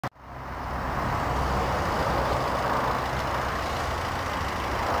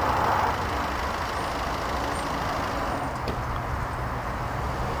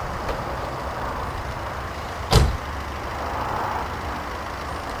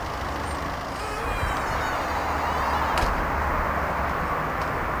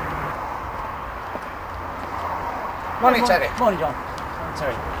Morning, Terry. Morning, John. I'm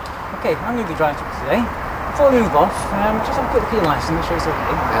Terry. Okay, I'm going to be driving to today. Before we move off, just have a quick look at your license, make sure it's okay.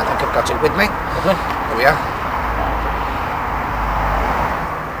 I think I've got it with me. Lovely. Here we are.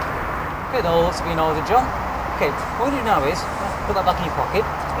 Okay, that all looks to be in order, John. Okay, what we're going to do now is put that back in your pocket.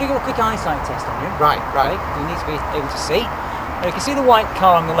 We're going to do a quick eyesight test on you. Right. Okay, you need to be able to see. Now you can see the white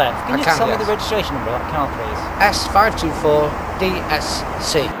car on the left. Can you tell me the registration number of that car, please?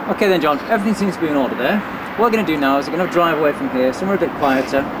 S524DSC. Okay then, John, everything seems to be in order there. What we're going to do now is we're going to drive away from here, somewhere a bit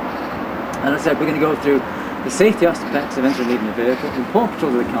quieter. And as I said, we're going to go through the safety aspects of entering and leaving the vehicle, important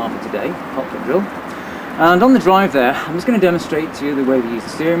control of the car for today, cockpit drill. And on the drive there, I'm just going to demonstrate to you the way we use the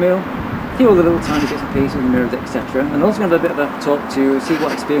steering wheel, see all the little tiny bits and pieces, the mirrors, etc. And also going to have a bit of a talk to see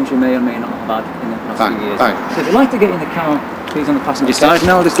what experience you may or may not have had in the past few years. Fine. So if you'd like to get in the car, please on the passenger side.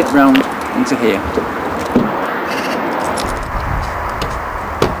 Now I'll just get round into here.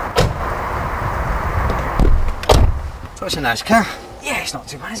 So it's a nice car. Yeah, it's not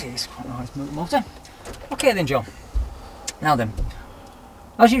too bad, is it? It's quite a nice motor. Okay then, John. Now then,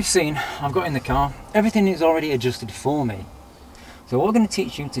 as you've seen, I've got in the car. Everything is already adjusted for me. So what we're going to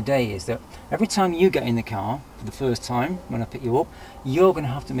teach you today is that every time you get in the car for the first time, when I pick you up, you're going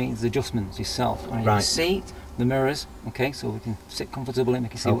to have to make these adjustments yourself. On your seat, the mirrors, okay, so we can sit comfortably and we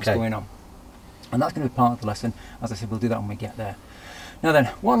can see what's going on. And that's going to be part of the lesson. As I said, we'll do that when we get there. Now then,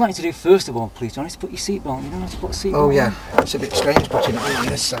 what I'd like to do first of all, please, John, is put your seatbelt on. You don't have to put a seatbelt on. Oh yeah, it's a bit strange putting it on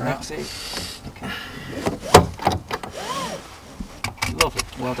this side. That's it. Okay. Lovely,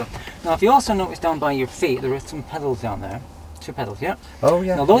 well done. Now if you also notice down by your feet, there are some pedals down there. 2 pedals, yeah? Oh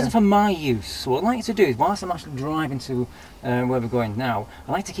yeah. Now those are for my use. So what I'd like you to do is, whilst I'm actually driving to where we're going now,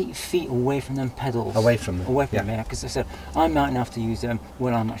 I like to keep your feet away from them pedals. Away from them? Away from them, yeah, because I said, I might have to use them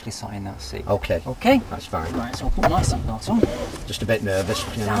when I'm actually sat in that seat. Okay. Okay? That's fine. Right, so I'll put my seatbelt on. Just a bit nervous,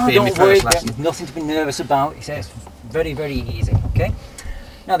 you know, No, being my don't worry, first lesson. there's nothing to be nervous about. It's very, very easy, okay?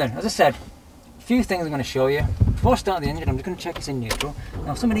 Now then, as I said, a few things I'm going to show you. Before I start the engine, I'm just going to check it's in neutral.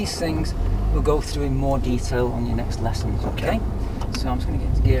 Now some of these things we'll go through in more detail on your next lessons, okay? So I'm just going to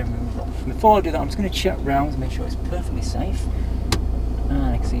get into gear and move on. Before I do that, I'm just going to check round to make sure it's perfectly safe. And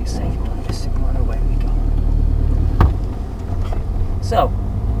I can see it's safe, but just signal and away we go. So,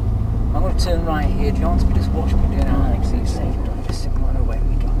 I'm going to turn right here, John, so we just watch what we're doing now, and I can see it's safe, but just signal and away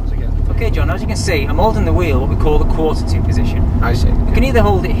we go. Okay, John, as you can see, I'm holding the wheel, what we call the 1/4-2 position. I see. You can either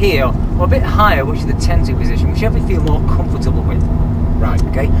hold it here, or a bit higher, which is the 10-2 position, whichever you feel more comfortable with. Right.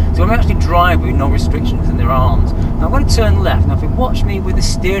 Okay, so when we actually drive with no restrictions in their arms. Now I'm going to turn left. Now if you watch me with the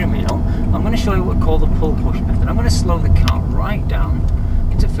steering wheel, I'm going to show you what we call the pull push method. I'm going to slow the car right down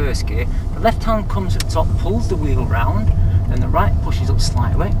into first gear. The left hand comes at the top, pulls the wheel round, then the right pushes up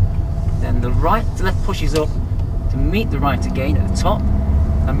slightly, then the left pushes up to meet the right again at the top,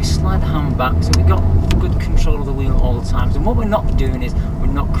 and we slide the hand back, so we've got good control of the wheel all the time. And what we're not doing is we're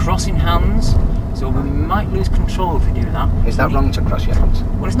not crossing hands, so we might lose control if we do that. Is that wrong to cross your hands?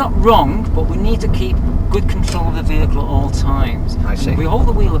 Well, it's not wrong, but we need to keep good control of the vehicle at all times. I see. We hold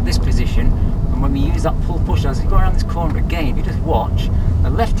the wheel at this position, and when we use that pull push, as we go around this corner again, if you just watch, the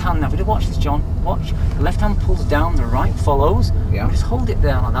left hand, now if you just watch this, John, watch, the left hand pulls down, the right follows. Yeah. We just hold it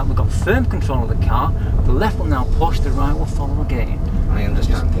there like that. We've got firm control of the car. The left will now push, the right will follow again. I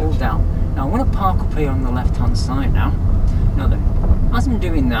understand. Just pull down. Now I'm going to park up here on the left hand side now. Now then, as I'm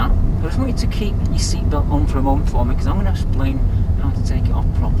doing that, I just want you to keep your seatbelt on for a moment for me, because I'm going to explain how to take it off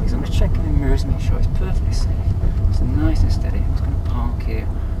properly. So I'm just checking the mirrors, make sure it's perfectly safe. It's nice and steady. I'm just going to park here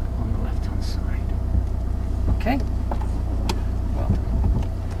on the left hand side. Okay? Well,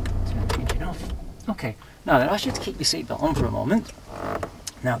 turn the engine off. Okay, now then, I ask you to keep your seatbelt on for a moment.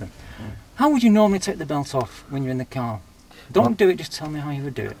 Now then, how would you normally take the belt off when you're in the car? Don't do it, just tell me how you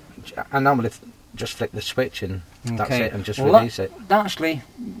would do it. I normally just flick the switch and that's it, and just release it. Actually,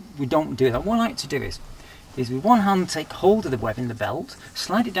 we don't do that. What I like to do is with one hand take hold of the web in the belt,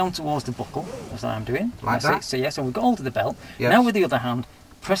 slide it down towards the buckle, as I'm doing. Like that? So yes, so we've got hold of the belt. Yes. Now with the other hand,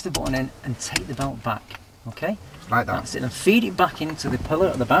 press the button in and take the belt back. Okay? Like that? That's it, and feed it back into the pillar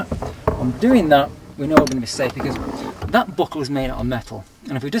at the back. On doing that, we know we're going to be safe, because that buckle is made out of metal.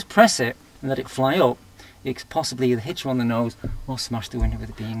 And if we just press it and let it fly up, it could possibly either hit you on the nose or smash the window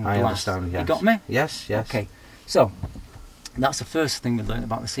with it being glass. I understand, yes. You got me? Yes, yes. Okay, so that's the first thing we learned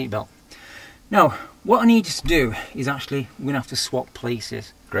about the seatbelt. Now, what I need you to do is actually, we're going to have to swap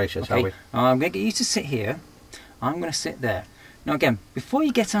places. Gracious, okay? are we? I'm going to get you to sit here. I'm going to sit there. Now again, before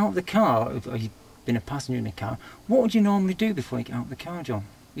you get out of the car, or you've been a passenger in the car, what would you normally do before you get out of the car, John?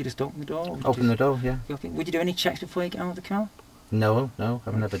 You just open the door? Open the door, yeah. Would you do any checks before you get out of the car? No,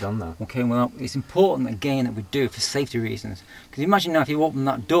 I've never done that. Okay, well, it's important again that we do for safety reasons. Because imagine now if you open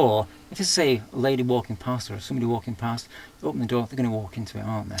that door, if it's say a lady walking past or somebody walking past, you open the door, they're going to walk into it,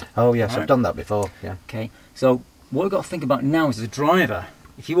 aren't they? Oh yes, I've done that before. Yeah. Okay, so what we've got to think about now is as a driver,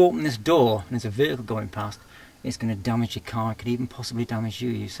 if you open this door and there's a vehicle going past, it's going to damage your car. It could even possibly damage you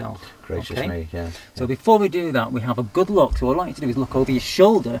yourself. Gracious okay? me, yeah. So before we do that, we have a good look. So what I'd like you to do is look over your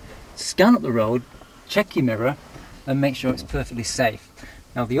shoulder, scan up the road, check your mirror, and make sure it's perfectly safe.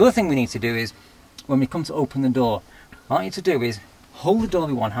 Now the other thing we need to do is, when we come to open the door, what I want you to do is hold the door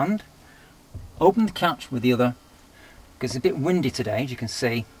with one hand, open the catch with the other, because it's a bit windy today, as you can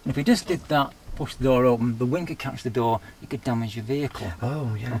see, and if we just did that, push the door open, the wind could catch the door, it could damage your vehicle.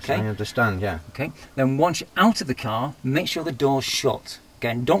 Oh yes, okay? I understand, yeah. Okay, then once you're out of the car, make sure the door's shut.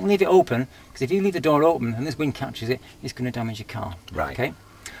 Again, don't leave it open, because if you leave the door open and this wind catches it, it's going to damage your car. Right. Okay.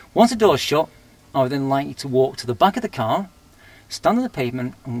 Once the door's shut, I would then like you to walk to the back of the car, stand on the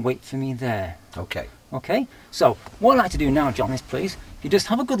pavement and wait for me there. Okay. Okay, so what I'd like to do now, John, is please, if you just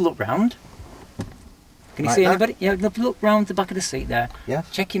have a good look round. Can you Like see that? anybody? Yeah, look round the back of the seat there. Yeah.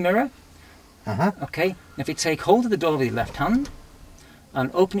 Check your mirror. Okay, and if you take hold of the door with your left hand and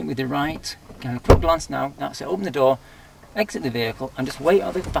open it with your right, and a quick glance now, that's it, open the door, exit the vehicle and just wait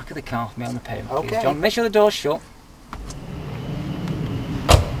at the back of the car for me on the pavement. Okay. Please, John, make sure the door's shut.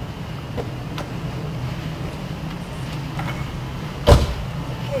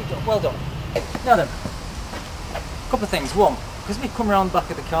 Okay, John, well done. Now then, a couple of things. One, because we come around the back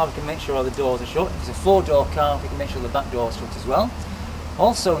of the car, we can make sure all the doors are shut. If it's a 4-door car, we can make sure the back door is shut as well.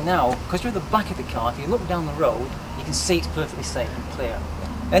 Also now, because you're at the back of the car, if you look down the road, you can see it's perfectly safe and clear.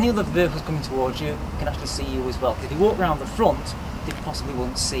 Any other vehicles coming towards you can actually see you as well. If you walk around the front, they possibly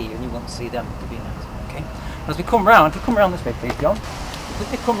won't see you and you won't see them, to be honest. Okay? As we come round, if you come around this way please, John. If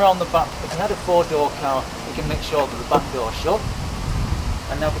we come around the back, if you had a 4-door car, we can make sure that the back door is shut.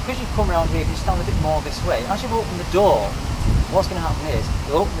 And now because you come around here, if you stand a bit more this way, as you open the door, what's going to happen is,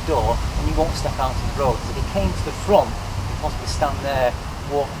 you'll open the door and you won't step out to the road. Because if you came to the front, you'd possibly stand there,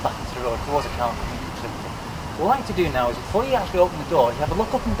 walk back into the road towards a car. What I like to do now is, before you actually open the door, you have a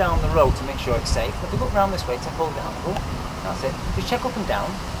look up and down the road to make sure it's safe. If you look around this way, take hold of the handle. That's it. Just check up and down.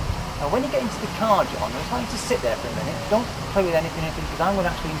 Now when you get into the car, John, I just like you to sit there for a minute. Don't play with anything, because I'm going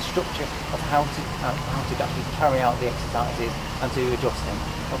to actually instruct you of how to actually carry out the exercises and to adjust things.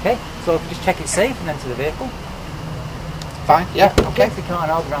 Okay? So if you just check it's safe and enter the vehicle. Fine, yeah, okay. Get the car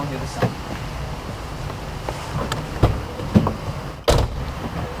and I'll go around the other side.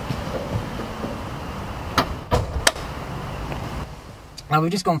 Now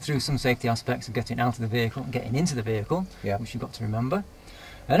we've just gone through some safety aspects of getting out of the vehicle and getting into the vehicle, which you've got to remember.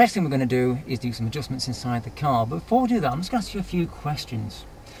 The next thing we're going to do is do some adjustments inside the car. But before we do that, I'm just going to ask you a few questions.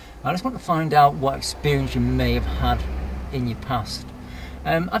 I just want to find out what experience you may have had in your past.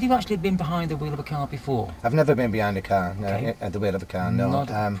 Have you actually been behind the wheel of a car before? I've never been behind a car, no, Okay. at the wheel of a car, no. Not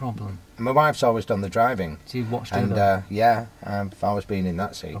a problem. My wife's always done the driving. So you've watched And her? yeah, I've always been in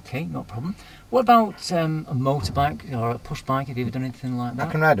that seat. Okay, no problem. What about a motorbike or a push bike? Have you ever done anything like that?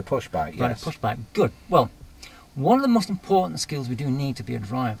 I can ride a push bike, yes. Ride a push bike, good. Well, one of the most important skills we do need to be a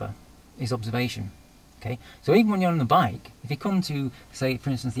driver is observation. Okay, so even when you're on the bike, if you come to, say,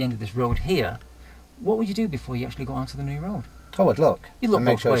 for instance, the end of this road here, what would you do before you actually go onto the new road? Oh, I'd look. You'd look and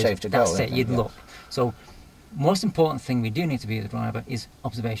make both sure ways. it's safe to go. That's it, you'd look. So, most important thing we do need to be as a driver is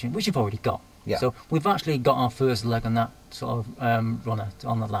observation, which you've already got. Yeah. So we've actually got our first leg on that sort of runner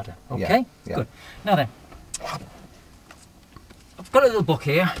on the ladder. Okay, Yeah. good. Now then, I've got a little book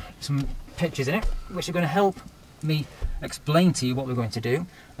here, some pictures in it, which are going to help me explain to you what we're going to do,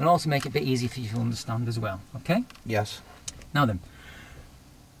 and also make it a bit easy for you to understand as well. Okay. Yes. Now then,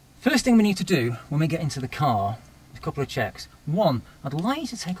 first thing we need to do when we get into the car, a couple of checks. One, I'd like you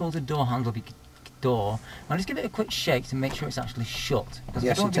to take hold of the door handle of your door and just give it a quick shake to make sure it's actually shut. Because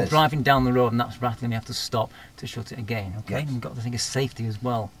Yes, if you don't it be is. driving down the road and that's rattling, you have to stop to shut it again. Okay, Yes. and you've got to think of safety as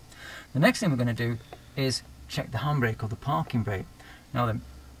well. The next thing we're going to do is check the handbrake or the parking brake. Now then,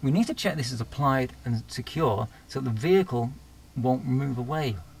 we need to check this is applied and secure so that the vehicle won't move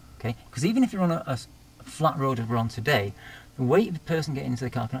away. Okay, because even if you're on a flat road as we're on today, the weight of the person getting into the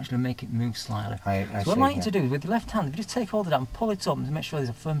car can actually make it move slightly. I So what see, I'd like you yeah. to do is with your left hand, if you just take hold of that and pull it up and make sure there's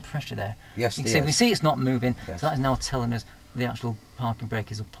a firm pressure there. Yes, You can there see, is. we see it's not moving, Yes. so that is now telling us the actual parking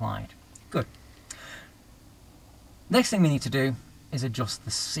brake is applied. Good. Next thing we need to do is adjust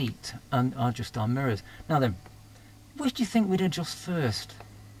the seat and adjust our mirrors. Now then, which do you think we'd adjust first?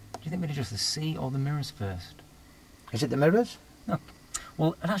 Do you think we'd adjust the seat or the mirrors first? Is it the mirrors? No.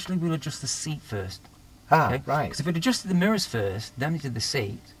 Well, actually we'll adjust the seat first. Ah, Okay? right. Because if we'd adjusted the mirrors first, then we did the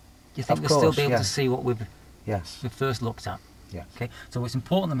seat, do you think Of we'll still course, be able yeah. to see what we've Yes. first looked at? Yeah. Okay, so it's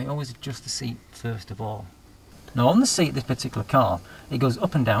important that we always adjust the seat first of all. Now on the seat of this particular car, it goes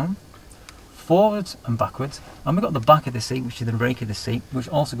up and down, forwards and backwards, and we've got the back of the seat, which is the rake of the seat, which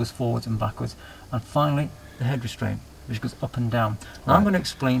also goes forwards and backwards, and finally the head restraint, which goes up and down. Now I'm going to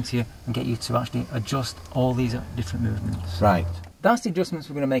explain to you and get you to actually adjust all these different movements. Right. That's the adjustments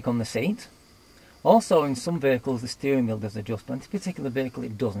we're going to make on the seat. Also, in some vehicles the steering wheel does adjust, but in this particular vehicle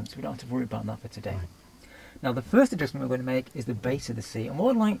it doesn't, so we don't have to worry about that for today. Right. Now the first adjustment we're going to make is the base of the seat, and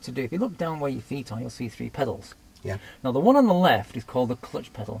what I'd like to do, if you look down where your feet are, you'll see 3 pedals. Yeah. Now the one on the left is called the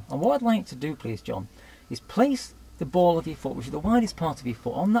clutch pedal, and what I'd like to do, please John, is place the ball of your foot, which is the widest part of your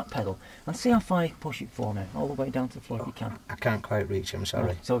foot, on that pedal, and see how far you can push it for me, all the way down to the floor if you can. I can't quite reach, I'm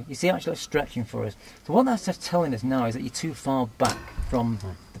sorry. So you see actually it's stretching for us. So what that's just telling us now is that you're too far back from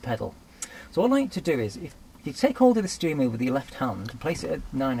the pedal. So what I'd like to do is, if you take hold of the steering wheel with your left hand and place it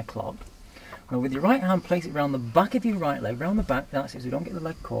at 9 o'clock, now with your right hand place it around the back of your right leg, round the back, that's it, so you don't get the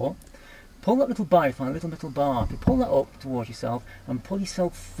leg caught. Pull that little bar, you find a little bar, you pull that up towards yourself and pull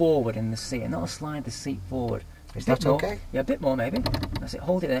yourself forward in the seat, and that'll slide the seat forward. Is that okay? Yeah, a bit more maybe. That's it,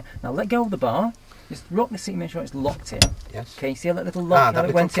 hold it there. Now let go of the bar, just rock the seat, make sure it's locked in. Yes. Okay, see how that little lock, how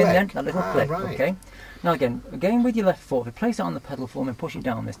it went in then? That little click, right. okay? Now again with your left foot, if you place it on the pedal for me and push it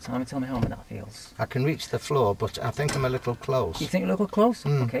down this time, and tell me how that feels. I can reach the floor, but I think I'm a little close. You think a little close?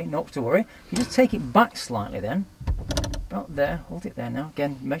 Okay, not to worry. You just take it back slightly then. About there, hold it there now.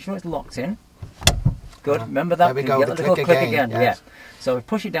 Again, make sure it's locked in. Good, remember that? There we go, get the little click click again, again. yes. Yeah. So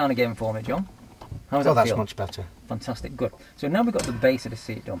push it down again for me, John. How does that that's feel? much better. Fantastic, good. So now we've got the base of the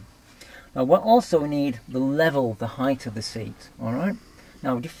seat done. Now we also need the level, the height of the seat, alright?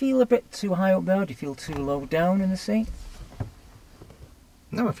 Now do you feel a bit too high up there? Do you feel too low down in the seat?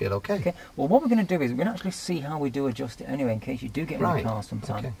 No, I feel okay. Okay. Well, what we're going to do is we're going to actually see how we do adjust it anyway, in case you do get in the car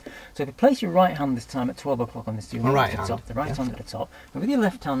sometime. Okay. So if you place your right hand this time at 12 o'clock on the steering wheel, right at the top, the right hand hand at the top, and with your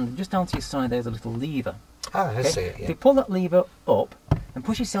left hand just down to your side there's a little lever. Ah, I see it, yeah. If you pull that lever up and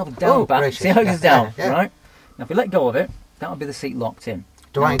push yourself down back, gracious. see how it goes down, yeah. right? Now if you let go of it, that'll be the seat locked in.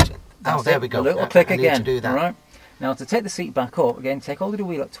 Do I? Oh, there we go. A little click I again, need to do that. all right? Now to take the seat back up, again, take hold of the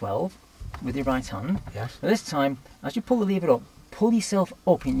wheel at 12 with your right hand. Yes. Now this time, as you pull the lever up, pull yourself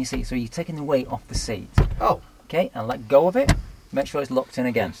up in your seat, so you're taking the weight off the seat. Oh. Okay, and let go of it, make sure it's locked in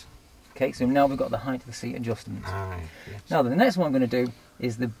again. Yes. Okay, so now we've got the height of the seat adjustments. Aye, yes. Now the next one I'm going to do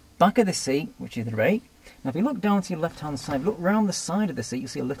is the back of the seat, which is the rake. Now if you look down to your left hand side, look round the side of the seat, you'll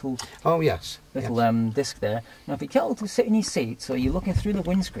see a little disc there. Now if you get to sit in your seat, so you're looking through the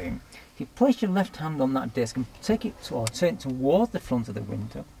windscreen, if you place your left hand on that disc and take it or turn it towards the front of the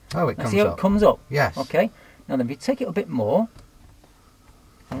window. Oh, it comes up. See how it comes up? Yes. Okay. Now then if you take it a bit more,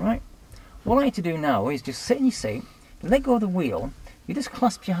 alright, what I like to do now is just sit in your seat, let go of the wheel, you just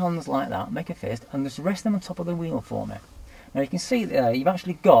clasp your hands like that, make a fist, and just rest them on top of the wheel for me. Now you can see there, you've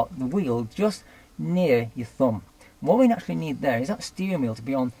actually got the wheel just near your thumb. And what we actually need there is that steering wheel to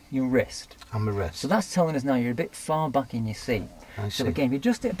be on your wrist. On my wrist. So that's telling us now you're a bit far back in your seat. I see. So again, if you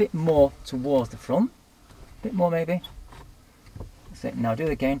adjust it a bit more towards the front, a bit more maybe. That's it. Now do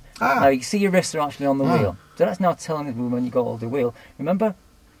it again. Now you can see your wrists are actually on the wheel. So that's now telling us when you go over the wheel. Remember,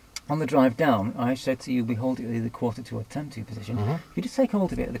 on the drive down, I said to you we hold it at the quarter to or 10-2 position. If you just take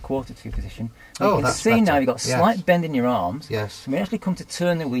hold of it at the quarter to position, you can see now you've got a slight bend in your arms. Yes. So when you actually come to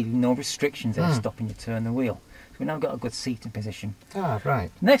turn the wheel, no restrictions there stopping you turn the wheel. So we've now got a good seating position. Ah,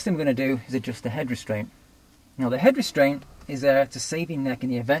 right. Next thing we're going to do is adjust the head restraint. Now the head restraint is there to save your neck in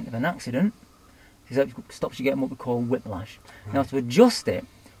the event of an accident. It stops you getting what we call whiplash. Right. Now to adjust it,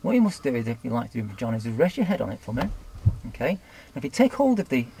 what you must do is, if you like to do, John, is rest your head on it for me. Okay. Now if you take hold of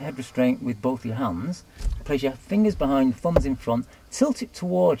the head restraint with both your hands, place your fingers behind, your thumbs in front, tilt it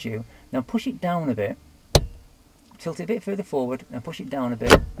towards you. Now push it down a bit. Tilt it a bit further forward and push it down a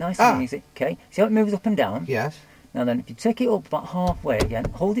bit. Nice and easy. Okay. See how it moves up and down? Yes. Now then, if you take it up about halfway again,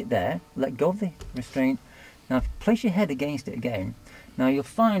 hold it there, let go of the restraint. Now place your head against it again. Now you'll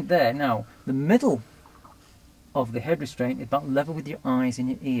find there, now the middle of the head restraint is about level with your eyes and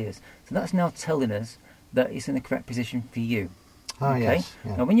your ears. So that's now telling us that it's in the correct position for you. Ah, okay? yes.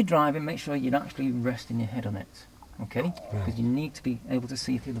 Yeah. Now when you're driving, make sure you're actually resting your head on it. Okay? Because you need to be able to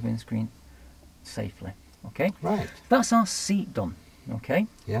see through the windscreen safely. Okay? Right. That's our seat done. Okay?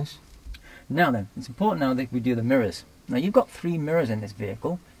 Yes. Now then, it's important now that we do the mirrors. Now you've got 3 mirrors in this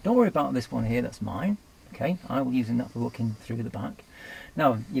vehicle. Don't worry about this one here, that's mine. Okay? I will use that for looking through the back.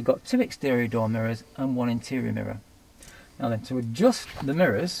 Now you've got 2 exterior door mirrors and 1 interior mirror. Now then, to adjust the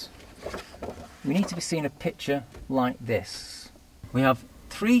mirrors, we need to be seeing a picture like this. We have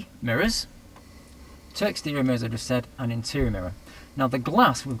 3 mirrors, 2 exterior mirrors I just said, and an interior mirror. Now the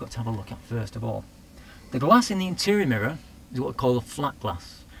glass we've got to have a look at first of all. The glass in the interior mirror is what we call a flat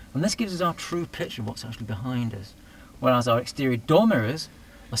glass. And this gives us our true picture of what's actually behind us. Whereas our exterior door mirrors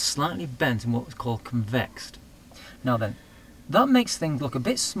are slightly bent and what is called convexed. Now then, that makes things look a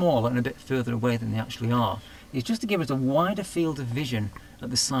bit smaller and a bit further away than they actually are. It's just to give us a wider field of vision at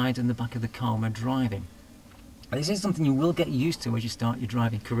the side and the back of the car when we're driving. And this is something you will get used to as you start your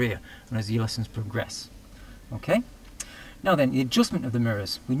driving career and as your lessons progress. Okay? Now then, the adjustment of the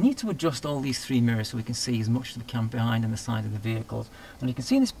mirrors. We need to adjust all these three mirrors so we can see as much as we can behind and the side of the vehicles. And you can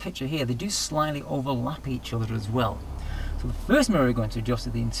see in this picture here, they do slightly overlap each other as well. So the first mirror we're going to adjust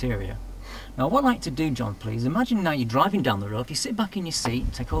is the interior. Now what I'd like to do, John, please, imagine now you're driving down the road. If you sit back in your seat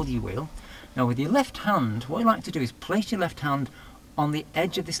and take hold of your wheel, now with your left hand, what I'd like to do is place your left hand on the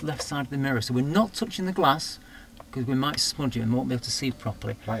edge of this left side of the mirror. So we're not touching the glass, because we might smudge it and won't be able to see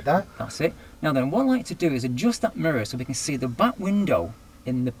properly. Like that? That's it. Now then, what I like to do is adjust that mirror so we can see the back window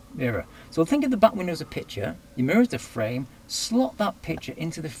in the mirror. So think of the back window as a picture, your mirror is the frame, slot that picture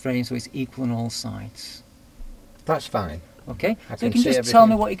into the frame so it's equal on all sides. That's fine. Okay, so you can just tell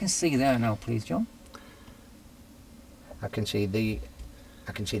me what you can see there now, please, John. I can see the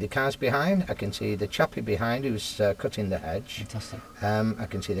cars behind, I can see the chappie behind who's cutting the hedge. Fantastic. I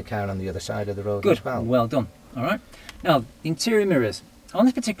can see the car on the other side of the road Good. as well. Well done. All right. Now, the interior mirrors. On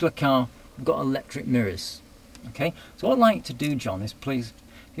this particular car, we've got electric mirrors. Okay, so what I'd like to do, John, is please,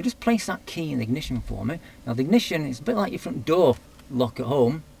 you just place that key in the ignition for me. Now, the ignition is a bit like your front door lock at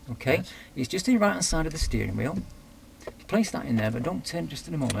home. Okay, yes. It's just to the right hand side of the steering wheel. You place that in there, but don't turn just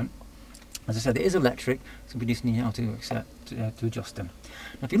in a moment. As I said, it is electric, so we just need how to adjust them.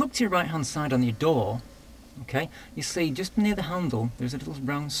 Now, if you look to your right hand side on your door, okay, you see just near the handle there's a little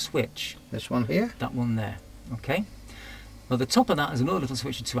round switch. This one here? That one there. Okay. Well, the top of that is another little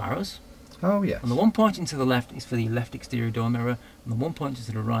switch with 2 arrows. Oh yes. And the one pointing to the left is for the left exterior door mirror, and the one pointing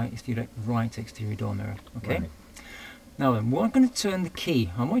to the right is for the right exterior door mirror. Okay. Right. Now then, we're going to turn the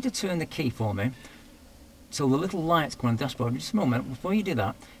key. I want you to turn the key for me so the little lights come on the dashboard. Just a moment. Before you do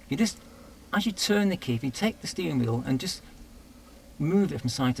that, you just, as you turn the key, if you take the steering wheel and just move it from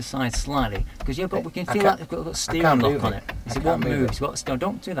side to side slightly, because we can feel that we've got a steering lock on it. It won't move. So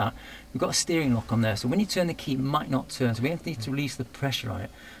don't do that. We've got a steering lock on there, so when you turn the key, it might not turn. So we need to release the pressure on it.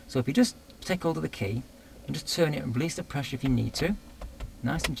 So if you just take hold of the key and just turn it and release the pressure if you need to,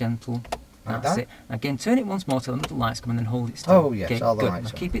 nice and gentle. That's it. Again, turn it once more till the little lights come and then hold it still. Oh yes, okay, all the good.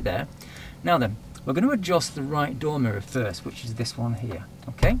 lights. Now keep it there. Now then, we're going to adjust the right door mirror first, which is this one here.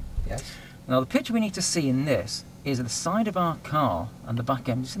 Okay. Yes. Now the picture we need to see in this is at the side of our car and the back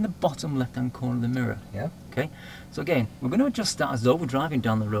end, just in the bottom left hand corner of the mirror. Yeah. Okay. So again, we're going to adjust that as though we're driving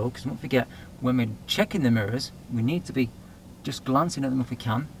down the road, because don't forget, when we're checking the mirrors, we need to be just glancing at them if we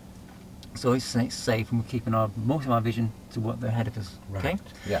can, so it's safe and we're keeping most of our vision to what they're ahead of us. Right. Okay.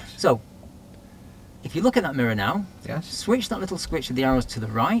 Yes. So if you look at that mirror now, yes, switch that little switch with the arrows to the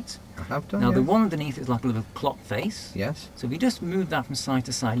right. I have done. Now yes. the one underneath is like a little clock face. Yes. So if you just move that from side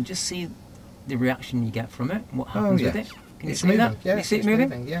to side, you just see the reaction you get from it and what happens with it. Can you see that? Yes, Can you see it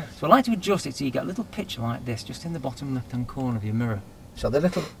moving? Yes. So I like to adjust it so you get a little picture like this, just in the bottom left-hand corner of your mirror. So the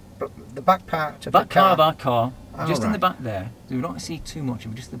back part of back the car of our car, just right. in the back there. So we don't see too much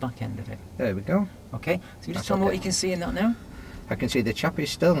of just the back end of it. There we go. Okay. So you just tell me what you can see in that now. I can see the chappie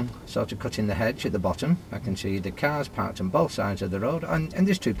still sort of cutting the hedge at the bottom. I can see the cars parked on both sides of the road, and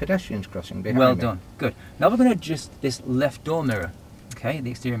there's 2 pedestrians crossing behind me. Well done. Good. Now we're going to adjust this left door mirror. Okay,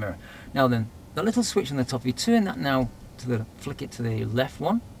 the exterior mirror. Now then, the little switch on the top, if you turn that now flick it to the left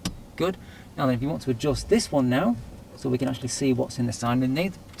one. Good. Now then, if you want to adjust this one now, so we can actually see what's in the side, we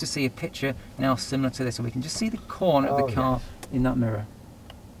need to see a picture now similar to this, so we can just see the corner of the car in that mirror.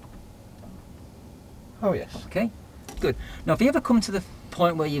 Oh yes. Okay. Good. Now, if you ever come to the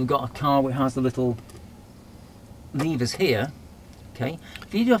point where you've got a car which has the little levers here, okay,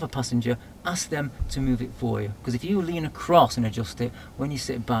 if you do have a passenger, ask them to move it for you, because if you lean across and adjust it, when you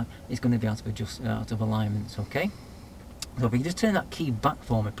sit back, it's going to be able to adjust out of alignments. Okay. So if you can just turn that key back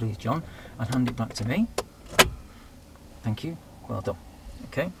for me, please, John, and hand it back to me. Thank you. Well done.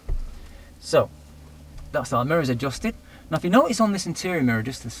 Okay. So that's our mirrors adjusted. Now, if you notice on this interior mirror,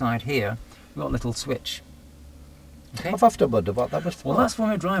 just to the side here, we've got a little switch. Okay. I've often wondered what that was for. Well, that's when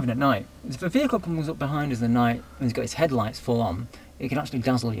we're driving at night. If a vehicle comes up behind us at night and it's got its headlights full on, it can actually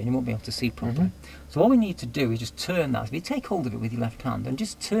dazzle you and you won't be able to see properly. So all we need to do is just turn that. If you take hold of it with your left hand and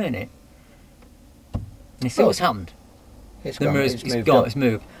just turn it, and you see what's happened. It's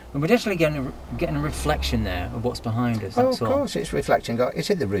moved. And we're actually getting a reflection there of what's behind us. Oh, of course, it's reflecting. It's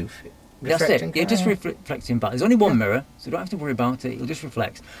in the roof. That's it. It just reflecting back. There's only one mirror, so you don't have to worry about it. It'll just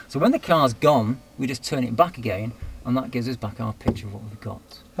reflect. So when the car's gone, we just turn it back again, and that gives us back our picture of what we've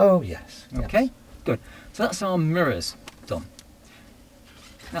got. Oh, yes. Okay, good. So that's our mirrors. Done.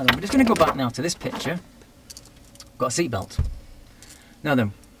 Now then, we're just going to go back now to this picture. Got a seat belt. Now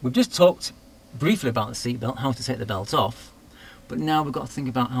then, we've just talked briefly about the seat belt, how to take the belt off, but now we've got to think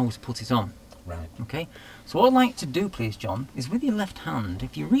about how to put it on. Right. Okay, so what I'd like to do, please, John, is with your left hand,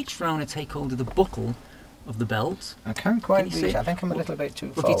 if you reach round and take hold of the buckle of the belt. I can't quite Can you reach. see? I think I'm a little bit too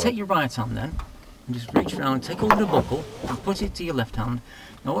Well, forward. if you take your right hand then, and just reach round, take hold of the buckle, and put it to your left hand.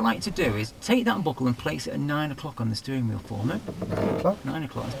 Now what I'd like to do is take that buckle and place it at 9 o'clock on the steering wheel for me. 9 o'clock. 9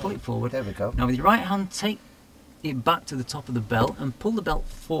 o'clock, let's pull it forward. There we go. Now with your right hand, take it back to the top of the belt and pull the belt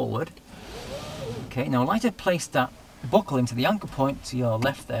forward. Okay, now I'd like to place that buckle into the anchor point to your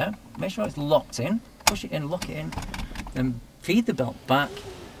left there. Make sure it's locked in. Push it in, lock it in, then feed the belt back.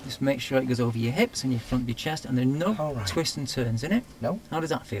 Just make sure it goes over your hips and your front of your chest, and there are no twists and turns in it. No. How does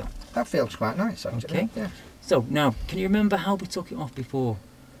that feel? That feels quite nice, actually. Okay. Yeah. So now, can you remember how we took it off before?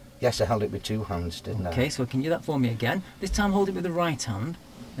 Yes, I held it with 2 hands, didn't I? Okay, so can you do that for me again? This time hold it with the right hand.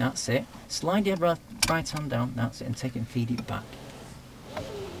 That's it. Slide your right hand down. That's it, and take it and feed it back.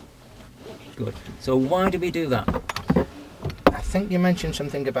 Good. So why do we do that? I think you mentioned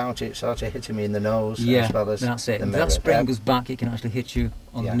something about it sort of hitting me in the nose, Yeah, as well as that's it. the If mirror. that spring goes back, it can actually hit you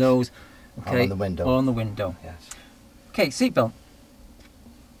on the Yes. nose. Or Okay. on the window. Or on the window. Yes. Okay, seatbelt.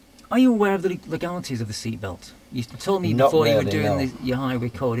 Are you aware of the legalities of the seatbelt? You told me Not before you were really, doing no. your highway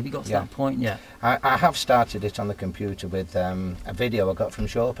code. Have you got to that point yet? I have started it on the computer with a video I got from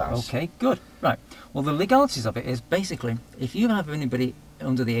Show Pass. Okay, good. Right. Well, the legalities of it is basically, if you have anybody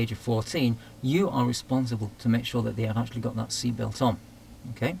under the age of 14, you are responsible to make sure that they have actually got that seatbelt on.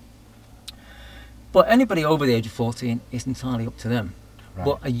 Okay? But anybody over the age of 14, it's entirely up to them. Right.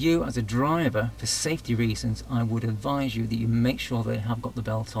 But you, as a driver, for safety reasons, I would advise you that you make sure they have got the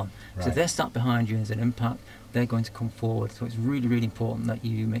belt on. Because if Right. they're sat behind you and there's an impact, they're going to come forward. So it's really, really important that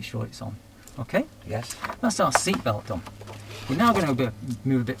you make sure it's on. Okay? Yes. That's our seat belt done. We're now going to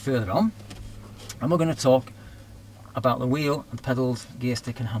move a bit further on, and we're going to talk about the wheel and pedals, gear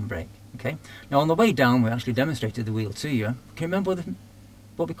stick and handbrake. Okay? Now on the way down, we actually demonstrated the wheel to you. Can you remember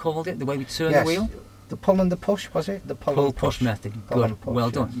what we called it, the way we turn Yes. the wheel? The pull and the push, was it? The pull and Push method. Pull Good. and push, Well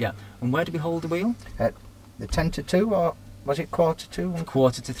yes. done. Yeah. And where do we hold the wheel? The 10 to 2, or was it quarter to?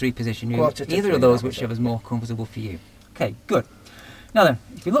 Quarter to 3 position. Quarter to Either 3, of those, that was whichever's it. more comfortable for you. Okay, good. Now then,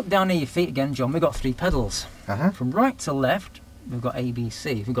 if you look down near your feet again, John, we've got 3 pedals. Uh-huh. From right to left, we've got A, B,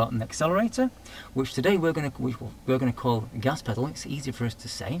 C. We've got an accelerator, which today we're going to call a gas pedal. It's easier for us to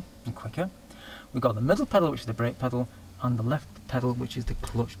say and quicker. We've got the middle pedal, which is the brake pedal, and the left pedal, which is the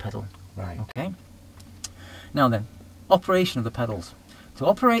clutch pedal. Right. Okay. Now then, operation of the pedals. To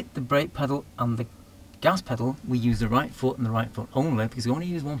operate the brake pedal and the gas pedal, we use the right foot and the right foot only, because we only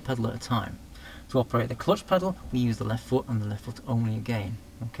use one pedal at a time. To operate the clutch pedal, we use the left foot and the left foot only again.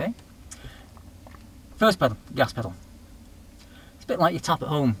 Okay. First pedal, gas pedal. It's a bit like your tap at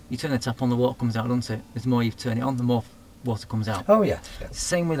home. You turn the tap on, the water comes out, doesn't it? The more you turn it on, the more water comes out. Oh, yes. Yes.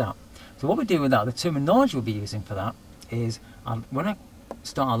 Same with that. So what we do with that, the terminology we'll be using for that is, when I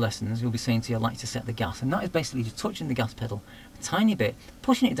start our lessons, we'll be saying to you, I like to set the gas, and that is basically just touching the gas pedal a tiny bit,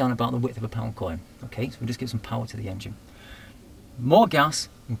 pushing it down about the width of a pound coin. Okay, so we just give some power to the engine. More gas,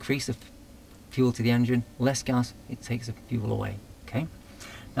 increase the fuel to the engine. Less gas, it takes the fuel away. Okay.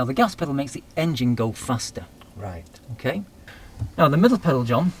 Now the gas pedal makes the engine go faster. Right. Okay. Now the middle pedal,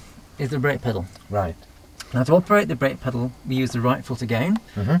 John, is the brake pedal. Right. Now to operate the brake pedal, we use the right foot again.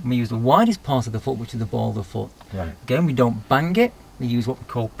 And we use the widest part of the foot, which is the ball of the foot. Right. Again, we don't bang it. We use what we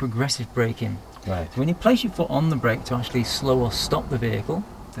call progressive braking. Right. So when you place your foot on the brake to actually slow or stop the vehicle,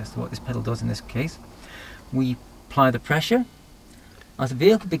 that's what this pedal does in this case, we apply the pressure. As the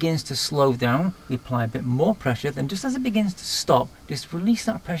vehicle begins to slow down, we apply a bit more pressure. Then just as it begins to stop, just release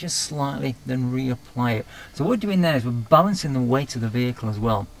that pressure slightly, then reapply it. So what we're doing there is we're balancing the weight of the vehicle as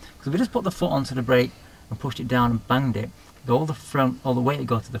well. Because if we just put the foot onto the brake and pushed it down and banged it, all the weight would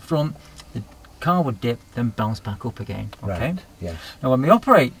go to the front, the car would dip, then bounce back up again. Okay. Right. Yes. Now when we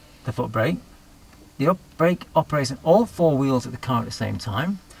operate the foot brake, the brake operates on all 4 wheels of the car at the same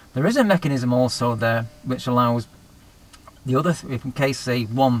time. There is a mechanism also there which allows the other, if in case say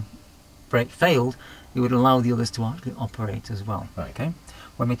one brake failed, it would allow the others to actually operate as well. Right. Okay.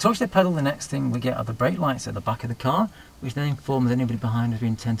 When we touch the pedal, the next thing we get are the brake lights at the back of the car, which then informs anybody behind us we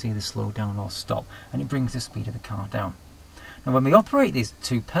intend to either slow down or stop, and it brings the speed of the car down. Now when we operate these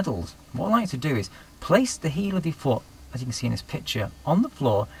 2 pedals, what I like to do is place the heel of your foot, as you can see in this picture, on the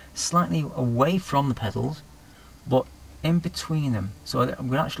floor, slightly away from the pedals, but in between them, so that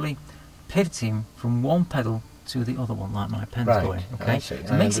we're actually pivoting from one pedal to the other one, like my pen's Right, going. I Okay, see. so I it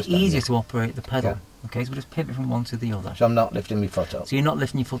makes it understand, easier yeah. to operate the pedal. Yeah. Okay, so we just pivot from one to the other. So I'm not lifting my foot up. So you're not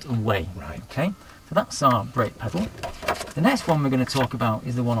lifting your foot away. Right. Okay, so that's our brake pedal. The next one we're going to talk about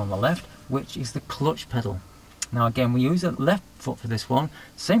is the one on the left, which is the clutch pedal. Now again, we use the left foot for this one.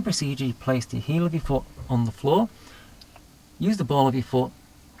 Same procedure, you place the heel of your foot on the floor, use the ball of your foot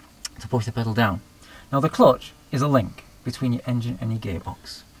to push the pedal down. Now the clutch is a link between your engine and your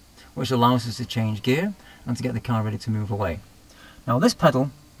gearbox, which allows us to change gear and to get the car ready to move away. Now this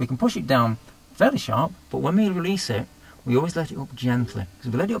pedal, we can push it down fairly sharp, but when we release it, we always let it up gently. Because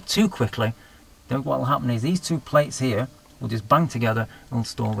if we let it up too quickly, then what will happen is these two plates here will just bang together and will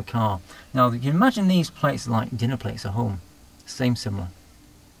stall the car. Now you can imagine these plates are like dinner plates at home. Similar.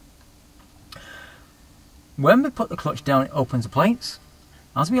 When we put the clutch down, it opens the plates.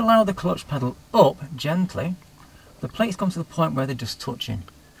 As we allow the clutch pedal up gently, the plates come to the point where they're just touching.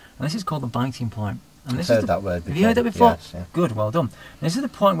 And this is called the biting point. And I've heard that word before. Have you heard that before? Yes, yeah. Good, well done. This is the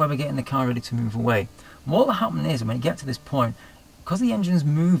point where we're getting the car ready to move away. And what will happen is, when you get to this point, because the engine's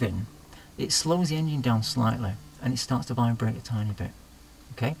moving, it slows the engine down slightly and it starts to vibrate a tiny bit.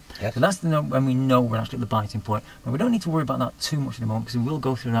 Okay? Yes. So that's when we know we're actually at the biting point. But we don't need to worry about that too much at the moment, because we will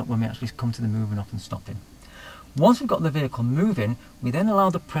go through that when we actually come to the moving off and stopping. Once we've got the vehicle moving, we then allow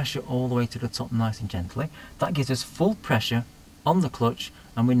the pressure all the way to the top nice and gently. That gives us full pressure on the clutch,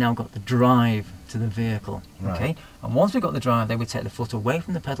 and we've now got the drive to the vehicle. Right. Okay? And once we've got the drive, then we take the foot away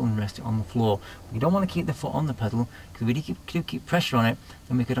from the pedal and rest it on the floor. We don't want to keep the foot on the pedal, because if we do keep pressure on it,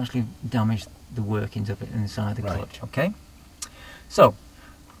 then we could actually damage the workings of it inside the Right. clutch. Okay? So,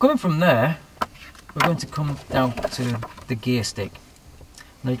 coming from there, we're going to come down to the gear stick.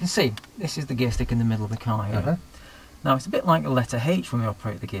 Now you can see, this is the gear stick in the middle of the car here. Uh-huh. Now it's a bit like a letter H when we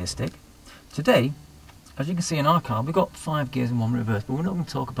operate the gear stick. Today, as you can see in our car, we've got 5 gears and 1 reverse, but we're not going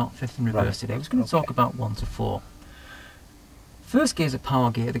to talk about 5th and reverse Right. today. We're just going to talk Okay. about 1 to 4. First gear is a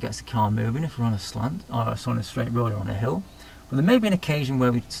power gear that gets the car moving if we're on a slant, or on a straight road or on a hill. But there may be an occasion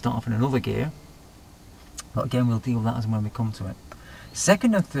where we start off in another gear, but again we'll deal with that as and when we come to it.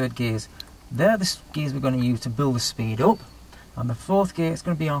 Second and third gears, they're the gears we're going to use to build the speed up. And the 4th gear is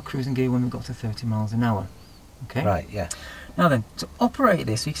going to be our cruising gear when we've got to 30 miles an hour. Okay? Right, yeah. Now then, to operate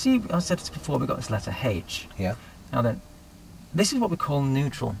this, you see, I said this before, we've got this letter H. Yeah. Now then, this is what we call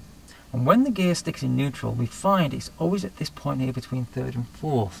neutral. And when the gear sticks in neutral, we find it's always at this point here between 3rd and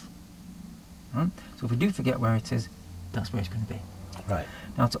 4th. Right? So if we do forget where it is, that's where it's going to be. Right.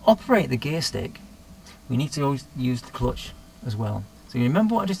 Now to operate the gear stick, we need to always use the clutch as well. So you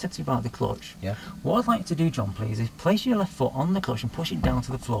remember what I just said to you about the clutch? Yeah. What I'd like to do, John, please, is place your left foot on the clutch and push it down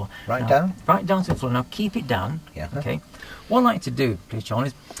to the floor. Right Now, down? Right down to the floor. Now keep it down. Yeah. Okay. What I'd like to do, please, John,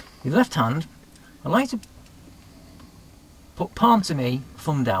 is with the left hand, I'd like to put palm to me,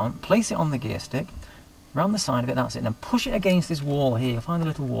 thumb down, place it on the gear stick, round the side of it, that's it, and then push it against this wall here. You'll find a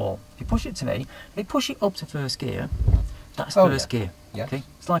little wall. If you push it to me, if you push it up to first gear, that's first gear. Yes. Okay.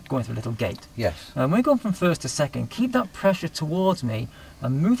 It's like going through a little gate. Yes. And when we're going from first to second, keep that pressure towards me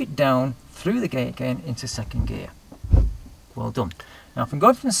and move it down through the gate again into second gear. Well done. Now if we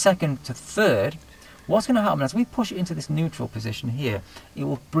go from second to third, what's going to happen as we push it into this neutral position here, it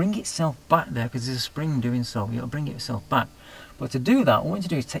will bring itself back there because there's a spring doing so. It'll bring itself back. But to do that, what you want to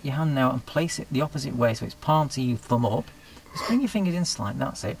do is take your hand now and place it the opposite way, so it's palm to you, thumb up. Just bring your fingers in slightly,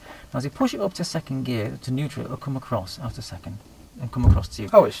 that's it. Now as you push it up to second gear, to neutral, it'll come across after second and come across to you.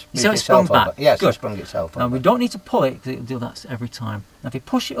 Oh, it's So it's sprung back. Yes, Good. it's sprung itself Now over. we don't need to pull it because it'll do that every time. Now if you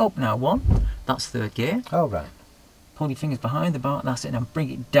push it up now, 1, that's third gear. Oh, right. Pull your fingers behind the bar, that's it. Now bring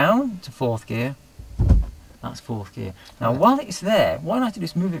it down to 4th gear. That's 4th gear. Now Right. while it's there, what I like to do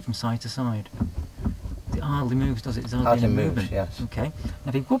is move it from side to side. It hardly moves, does it? It's hardly Hardly any moves, movement. yes. Okay. Now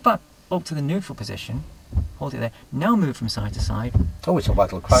if you go back up to the neutral position, hold it there. Now move from side to side. Oh, it's a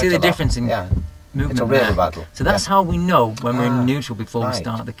waddle quite See a the lot. difference in Yeah. movement It's a real there? waddle. So that's Yeah. how we know when we're in neutral before we right.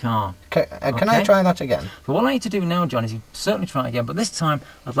 start the car. Can I Okay. try that again? But what I need to do now, John, is you certainly try it again, but this time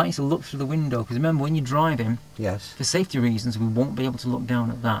I'd like you to look through the window, because remember when you're driving, Yes. for safety reasons, we won't be able to look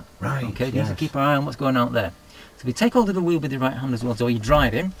down at that. Right, Okay, we need to yes. keep our eye on what's going out there. So if you take hold of the wheel with your right hand as well, so you're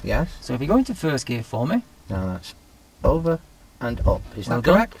driving. Yes. So if you go into first gear for me. Now that's over and up. Is Well that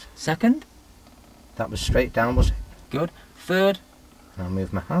done. correct? Second. That was straight down, was it? Good. Third. Now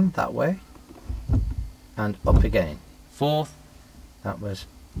move my hand that way. And up again. Fourth. That was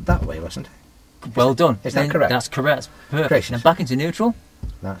that way, wasn't it? Well done. Is that Then correct? That's correct. Perfect. Gracious. Now back into neutral.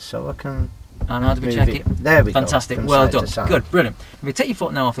 That's so I can And how do we move check it. it? There we Fantastic. go. From Well side to done. side. Good. Brilliant. If you take your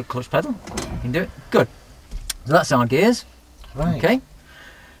foot now off the clutch pedal, you can do it. Good. So that's our gears. Right. Okay.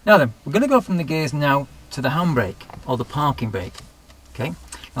 Now then, we're going to go from the gears now to the handbrake or the parking brake. Okay.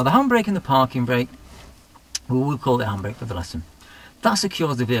 Now the handbrake and the parking brake, We'll call it handbrake for the lesson. That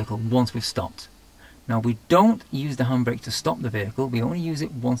secures the vehicle once we've stopped. Now we don't use the handbrake to stop the vehicle, we only use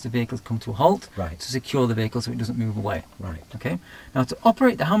it once the vehicle's come to a halt to secure the vehicle so it doesn't move away. Right. Okay. Now to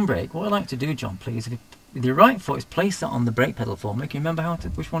operate the handbrake, what I'd like to do, John, please, if you, with your right foot is place that on the brake pedal for me. Can you remember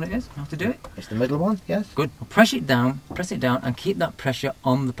which one it is? How to do it? It's the middle one, yes. Good. Well, press it down, and keep that pressure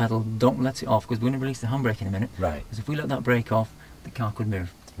on the pedal. Don't let it off, because we're going to release the handbrake in a minute. Right. Because if we let that brake off, the car could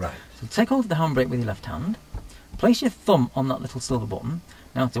move. Right. So take hold of the handbrake with your left hand. Place your thumb on that little silver button.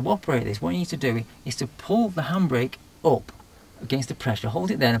 Now to operate this, what you need to do is to pull the handbrake up against the pressure.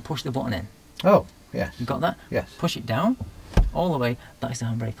 Hold it there and push the button in. Oh, yes. You got that? Yes. Push it down all the way. That is the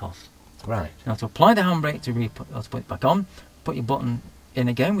handbrake off. Right. Now to apply the handbrake to put it back on, put your button in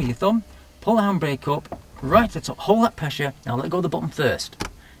again with your thumb. Pull the handbrake up right to the top. Hold that pressure. Now let go of the button first.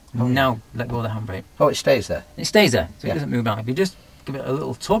 Now let go of the handbrake. Oh, it stays there. It stays there, so it doesn't move out. If you just give it a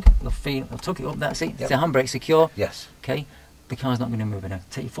little tug, it'll tug it up. That's it. Yep. The handbrake secure. Yes. Okay. The car's not going to move. Now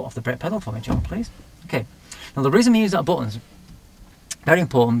take your foot off the brake pedal for me, John, please. Okay. Now the reason we use that button is very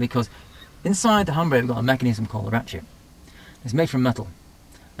important, because inside the handbrake we've got a mechanism called a ratchet. It's made from metal,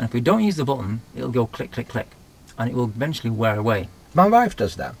 and if we don't use the button, it'll go click, click, click, and it will eventually wear away. My wife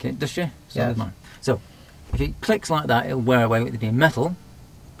does that. Okay, does she? So yes. does mine. So if it clicks like that, it'll wear away with it being metal,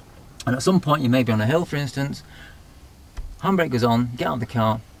 and at some point you may be on a hill, for instance. Handbrake goes on, get out of the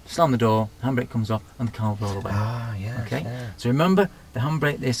car, slam the door, handbrake comes off, and the car will roll away. Ah, yes. Okay? Yeah. So remember, the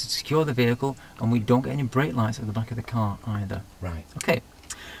handbrake is to secure the vehicle, and we don't get any brake lights at the back of the car either. Right. Okay.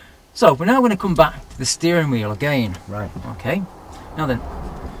 So we're now going to come back to the steering wheel again. Right. Okay. Now then,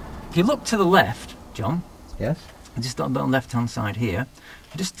 if you look to the left, John. Yes. Just on the left-hand side here,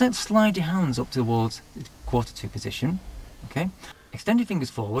 just slide your hands up towards the quarter-to position. Okay. Extend your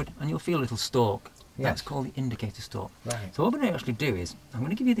fingers forward, and you'll feel a little stalk. Yes. That's called the indicator stalk. Right. So what we're going to actually do is, I'm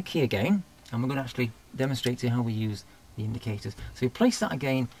going to give you the key again, and we're going to actually demonstrate to you how we use the indicators. So you place that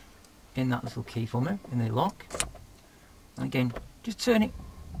again in that little key for me, in the lock. And again, just turn it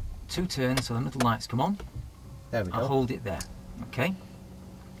 2 turns so the little lights come on. There we go. I'll hold it there. Okay.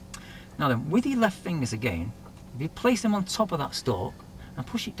 Now then, with your left fingers again, if you place them on top of that stalk and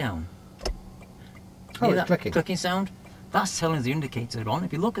push it down. Oh, Hear it's that clicking. Clicking sound? That's telling us the indicators are on.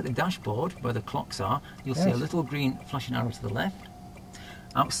 If you look at the dashboard where the clocks are, you'll see a little green flashing arrow to the left.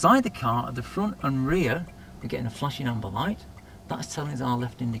 Outside the car, at the front and rear, we're getting a flashing amber light. That's telling us our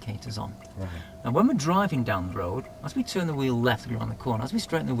left indicator's on. Right. Now when we're driving down the road, as we turn the wheel left around the corner, as we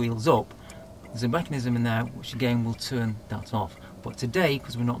straighten the wheels up, there's a mechanism in there which again will turn that off. But today,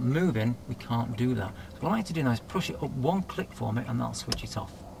 because we're not moving, we can't do that. So what I like to do now is push it up 1 click for me, and that'll switch it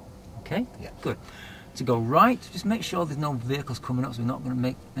off. Okay? Yeah. Good. To go right, just make sure there's no vehicles coming up, so we're not going to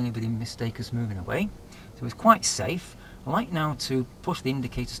make anybody mistake us moving away. So it's quite safe. I like now to push the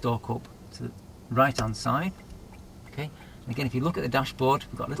indicator stalk up to the right hand side. Okay? And again, if you look at the dashboard,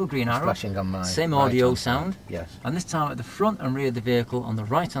 we've got a little green arrow. Flashing on my same audio right-hand sound. side. Yes. And this time at the front and rear of the vehicle on the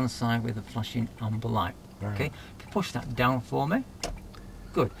right hand side with a flashing amber light. Right. Okay? If you push that down for me.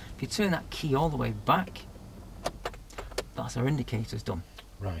 Good. If you turn that key all the way back, that's our indicators done.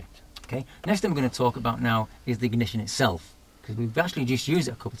 Right. Okay. Next thing we're going to talk about now is the ignition itself, because we've actually just used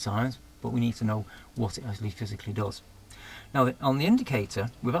it a couple of times, but we need to know what it actually physically does. Now on the indicator,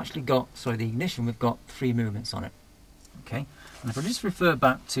 we've actually got, sorry, the ignition, we've got 3 movements on it. Okay. And if I just refer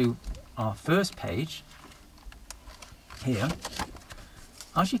back to our first page here,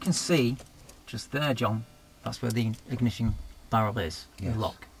 as you can see, just there, John, that's where the ignition barrel is, Yes. the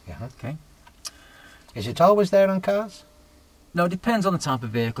lock. Yeah. Okay. Is it always there on cars? No, it depends on the type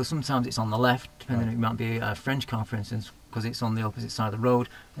of vehicle. Sometimes it's on the left, depending on it might be a French car, for instance, because it's on the opposite side of the road,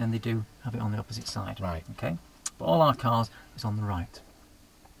 and they do have it on the opposite side. Right. Okay. But all our cars is on the right.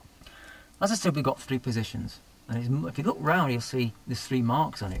 As I said, we've got 3 positions, and if you look round, you'll see there's 3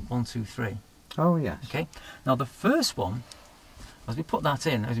 marks on it. 1, 2, 3. Oh, yes. Okay. Now the first one, as we put that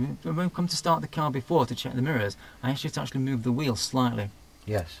in, when we come to start the car before to check the mirrors, I asked you to actually move the wheel slightly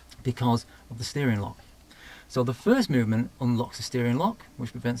Yes. because of the steering lock. So the first movement unlocks the steering lock,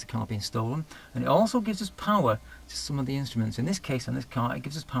 which prevents the car being stolen, and it also gives us power to some of the instruments. In this case, on this car, it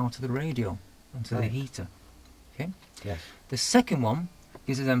gives us power to the radio and to the heater. Okay. Yes. The second one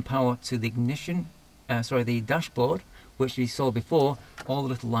gives us then power to the ignition, the dashboard, which we saw before. All the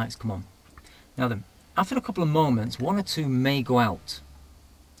little lights come on. Now then, after a couple of moments, 1 or 2 may go out.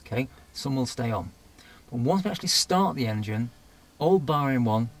 Okay, some will stay on. But once we actually start the engine, all barring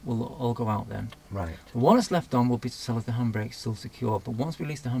 1 will all go out then. Right. The one that's left on will be to tell us the handbrake is still secure, but once we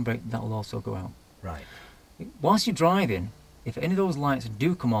release the handbrake, that will also go out. Right. Whilst you're driving, if any of those lights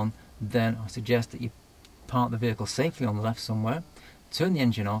do come on, then I suggest that you park the vehicle safely on the left somewhere, turn the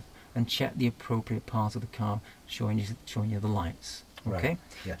engine off, and check the appropriate part of the car, showing you the lights. Okay. Right.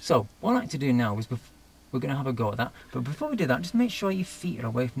 Yes. So what I like to do now is we're going to have a go at that. But before we do that, just make sure your feet are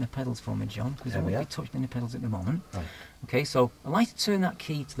away from the pedals for me, John, because I won't be touching any pedals at the moment. Right. Okay. So I'd like to turn that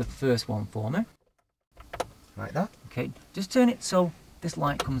key to the first one for me. Like that. Okay. Just turn it so this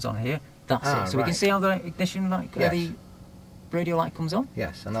light comes on here. That's it. So we can see how the ignition light, the radio light comes on.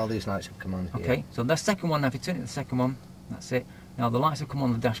 Yes, and all these lights have come on here. Okay, so the second one, now if you turn it to the second one, that's it. Now the lights have come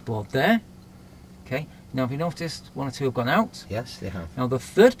on the dashboard there. Okay, now if you noticed, one or two have gone out. Yes, they have. Now the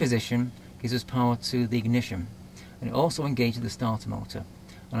third position gives us power to the ignition, and it also engages the starter motor.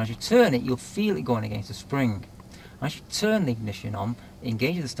 And as you turn it, you'll feel it going against the spring. As you turn the ignition on, it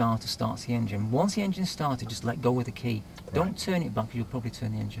engages the starter, starts the engine. Once the engine's started, just let go with the key. Right. Don't turn it back, because you'll probably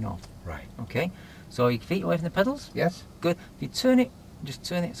turn the engine off. Right. Okay, so your feet away from the pedals? Yes. Good. If you turn it, just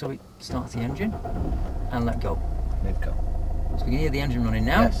turn it so it starts the engine, and let go. Let go. So we can hear the engine running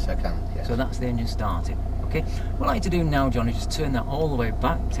now. Yes, I can. Yes. So that's the engine started. Okay. What I like to do now, John, is just turn that all the way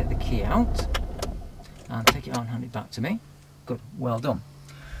back, take the key out, and take it out and hand it back to me. Good. Well done.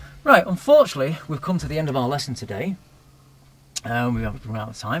 Right. Unfortunately, we've come to the end of our lesson today. We have run out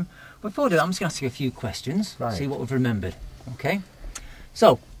of time. Before we do that, I'm just going to ask you a few questions. Right. See what we've remembered. Okay.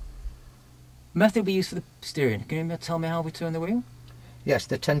 So, method we use for the steering. Can you tell me how we turn the wheel? Yes,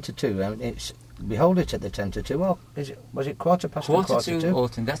 the 10 to 2. We hold it at the 10 to 2. Or was it quarter past quarter the to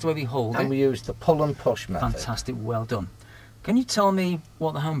 2? That's the way we hold it. And we use the pull and push method. Fantastic, well done. Can you tell me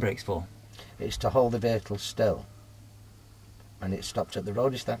what the handbrake's for? It's to hold the vehicle still. And it stopped at the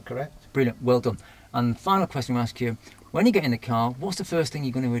road, is that correct? Brilliant, well done. And final question I ask you, when you get in the car, what's the first thing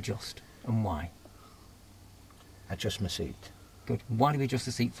you're going to adjust and why? Adjust my seat. Good. Why do we adjust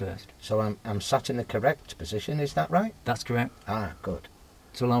the seat first? So I'm sat in the correct position, is that right? That's correct. Ah, good.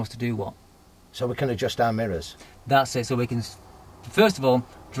 To allow us to do what? So we can adjust our mirrors. That's it, so we can, first of all,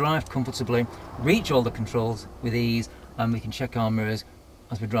 drive comfortably, reach all the controls with ease, and we can check our mirrors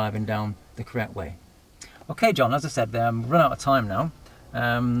as we're driving down the correct way. Okay, John, as I said, we've run out of time now.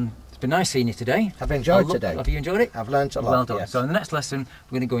 It's been nice seeing you today. I've enjoyed today. Have you enjoyed it? I've learnt a lot. Well done. Yes. So in the next lesson,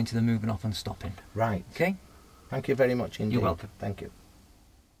 we're going to go into the moving off and stopping. Right. Okay? Thank you very much indeed. You're welcome. Thank you.